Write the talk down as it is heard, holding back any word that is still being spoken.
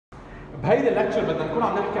بهيدي اللكتشر بدنا نكون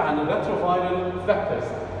عم نحكي عن الريتروفايرال فيكتورز.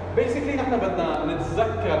 Basically نحن بدنا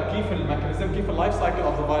نتذكر كيف الميكانيزم كيف اللايف سايكل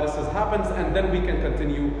of the viruses happens and then we can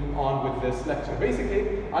continue on with this lecture. Basically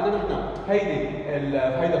عندنا نحن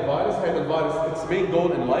هيدا الفيروس its main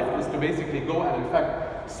goal in life is to basically go and infect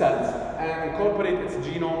cells and incorporate its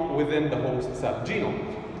genome within the host cell genome.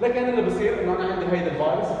 لكن اللي بصير انه انا عندي هيدا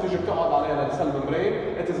الفيروس بتيجي بتقعد عليها السيل ممبرين.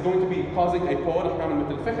 It is going to be causing a pore رح نعمل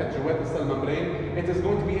مثل فخ جوات السيل ممبرين. It is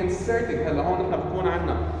going to be inserting. هلا هون نحن بكون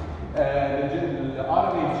عندنا the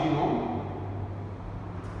RNA genome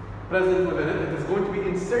present within it. It is going to be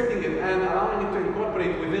inserting it and allowing it to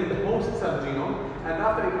incorporate within the host cell genome. And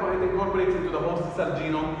after it incorporates into the host cell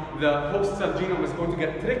genome is going to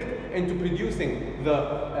get tricked into producing the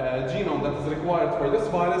genome that is required for this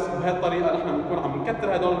virus. بهالطريقة نحن بنكون عم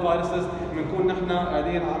نكتر هدول الفيروسز، بنكون نحن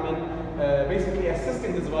قاعدين عم basically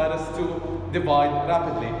assisting this virus to divide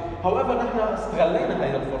rapidly. However نحن استغلينا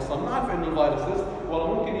هاي الفرصة، بنعرف إنه الفيروسز والله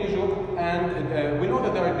ممكن يجوا and we know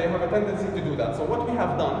that they have a tendency to do that. So what we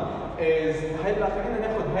have done is هلا خلينا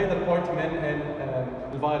ناخذ هيدا البارت من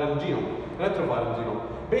الفيرال جينوم retroviral genome.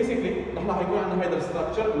 Basically نحن حيكون عندنا هيدا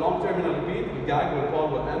الستراكشر long terminal repeat الجاج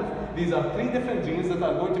والبول والانف. These are 3 different genes that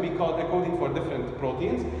are going to be coding for different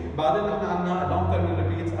proteins. بعدين نحن عندنا long terminal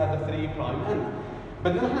repeats at the 3 prime end.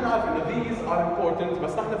 بدنا نحن نعرف انه these are important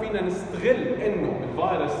بس نحن فينا نستغل انه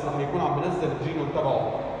الفيروس رح يكون عم بنزل الجينوم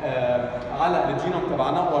تبعه على الجينوم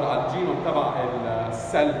تبعنا او على الجينوم تبع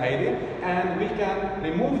السيل هيدي and we can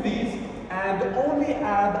remove these and only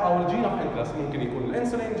add our gene of interest. ممكن يكون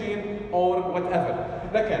الانسولين جين or whatever.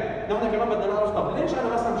 لكن نحن كمان بدنا نعرف طب ليش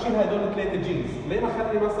انا مثلا بشيل هدول ال3 جينز؟ ليه ما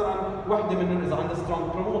اخلي مثلا وحده منهم اذا عندي strong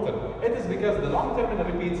promoter؟ It is because the long terminal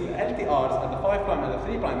repeats the LTRs at the 5 prime and the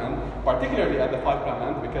 3 prime end, particularly at the 5 prime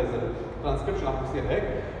end because the transcription رح يصير هيك.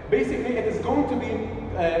 Basically it is going to be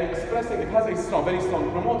expressing, it has a very strong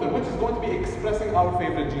promoter which is going to be expressing our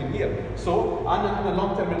favorite gene here. So عندنا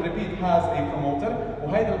long terminal repeat has a promoter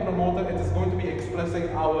وهيدا البروموتر it is going to be expressing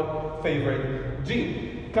our favorite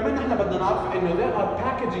gene. كمان نحن بدنا نعرف انه there are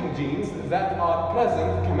packaging genes that are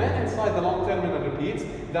present كمان inside the long terminal repeats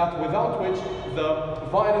that without which the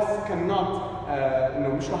virus cannot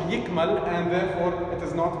انه مش رح يكمل and therefore it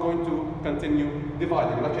is not going to continue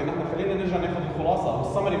dividing. لكن نحن خلينا نرجع ناخذ الخلاصه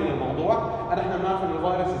والسمري من الموضوع. نحن بنعرف انه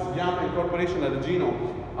الفيروس بيعمل incorporation للجينوم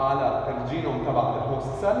على الجينوم تبع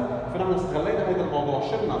الهوست سيل، فنحن استغلينا هذا الموضوع،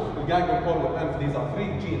 شلنا الجاج والبول والانف. these are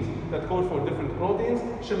 3 genes that code for different proteins،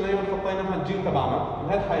 شلناهم حطيناهم على الجين تبعنا.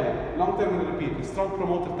 بهالحاله long terminal repeat السترونج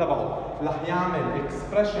بروموتر تبعه رح يعمل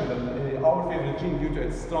expression our favorite gene due to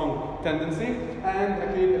its strong tendency and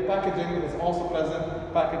اكيد packaging is also present.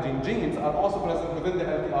 Packaging genes are also present within the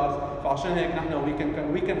LTRs. فعشان هيك نحن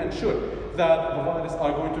we can ensure that the virus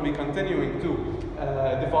are going to be continuing to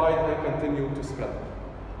divide and continue to spread.